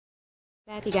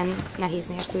Tehát igen, nehéz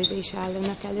mérkőzés áll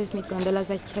önök előtt. Mit gondol, az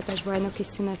egy hetes bajnoki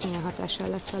szünet milyen hatással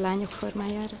lesz a lányok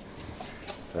formájára?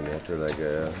 Remélhetőleg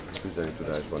küzdeni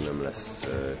tudásban nem lesz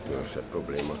különösebb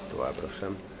probléma továbbra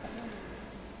sem.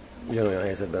 Ugyanolyan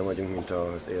helyzetben vagyunk, mint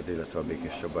az Érd, illetve a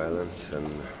Békés Csaba ellen, hiszen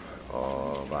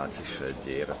a Vác is egy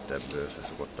érettebb,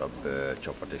 összeszokottabb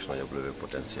csapat és nagyobb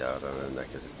lövőpotenciálra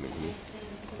rendelkezik, mint mi.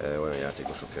 Olyan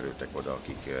játékosok kerültek oda,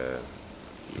 akik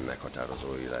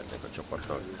meghatározói lehetnek a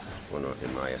csapatnak. Gondolok én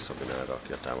Májer Szabinára,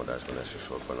 aki a támadásban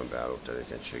elsősorban a beálló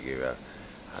tevékenységével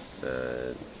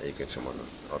egyébként sem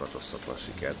aratoztatlan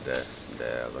sikert,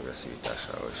 de az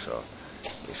agresszivitásával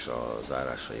és a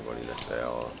zárásaival, illetve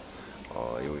a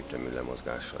jó ütemű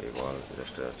lemozgásaival,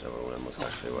 üres területre való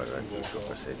lemozgásaival rendkívül sok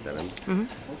veszélyt teremt.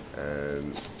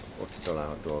 Ott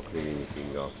található a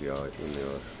Kinga, aki a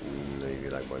junior női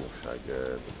világbajnokság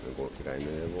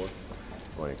gólkirálynője volt.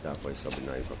 Van egy Tápai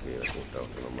Szabinájuk, aki évek óta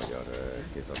ott van a magyar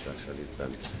kézilabdás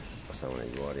elitben. Aztán van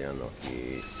egy Varján,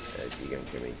 aki egy igen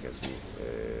keménykezű,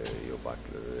 jobb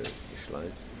átlövő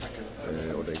kislány.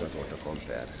 Oda igazolt a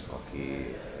Kamper,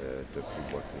 aki több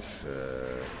klubot is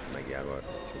megjárva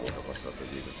csomó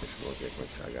tapasztalatot gyűjtött és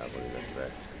mozgékonyságával,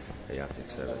 illetve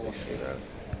játékszervezésével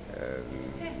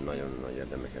nagyon nagy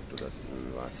érdemeket tud a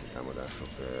váci támadások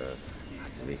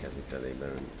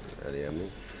véghezvitelében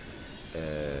elérni.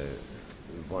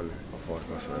 Van a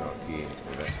Farkasnál, aki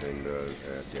Veszprémből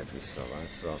tért vissza a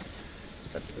Vácra.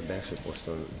 Tehát belső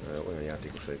poszton olyan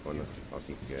játékosaik vannak,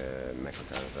 akik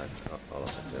meghatározzák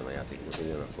alapvetően a játékot.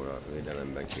 Ugyanakkor a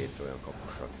védelemben két olyan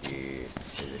kapus, aki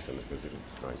egyrészt ennek közül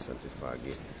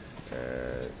Nagyszentőfági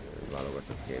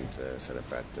válogatottként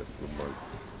szerepelt több klubban,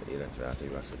 illetve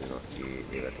Átévászadin, aki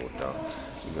évek óta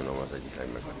gondolom az egyik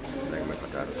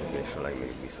legmeghatározóbb és a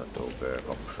legmegbízhatóbb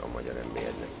kapusa a magyar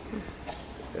NB1-nek.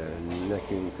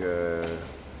 Nekünk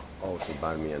ahhoz, hogy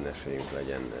bármilyen esélyünk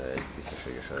legyen egy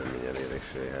tisztességes eredmény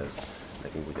eléréséhez,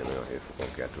 nekünk ugyanolyan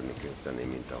hőfokon kell tudni küzdeni,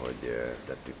 mint ahogy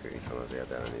tettük itthon az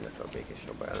Érd ellen, illetve a Békés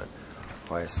Csaba ellen.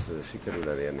 Ha ezt sikerül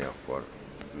elérni, akkor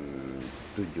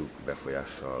tudunk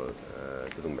befolyással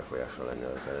lenni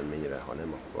az eredményre, ha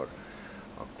nem,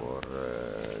 akkor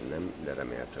nem, de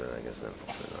remélhetőleg ez nem fog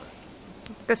fönnállni.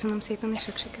 Köszönöm szépen, és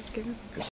sok sikert kívánok!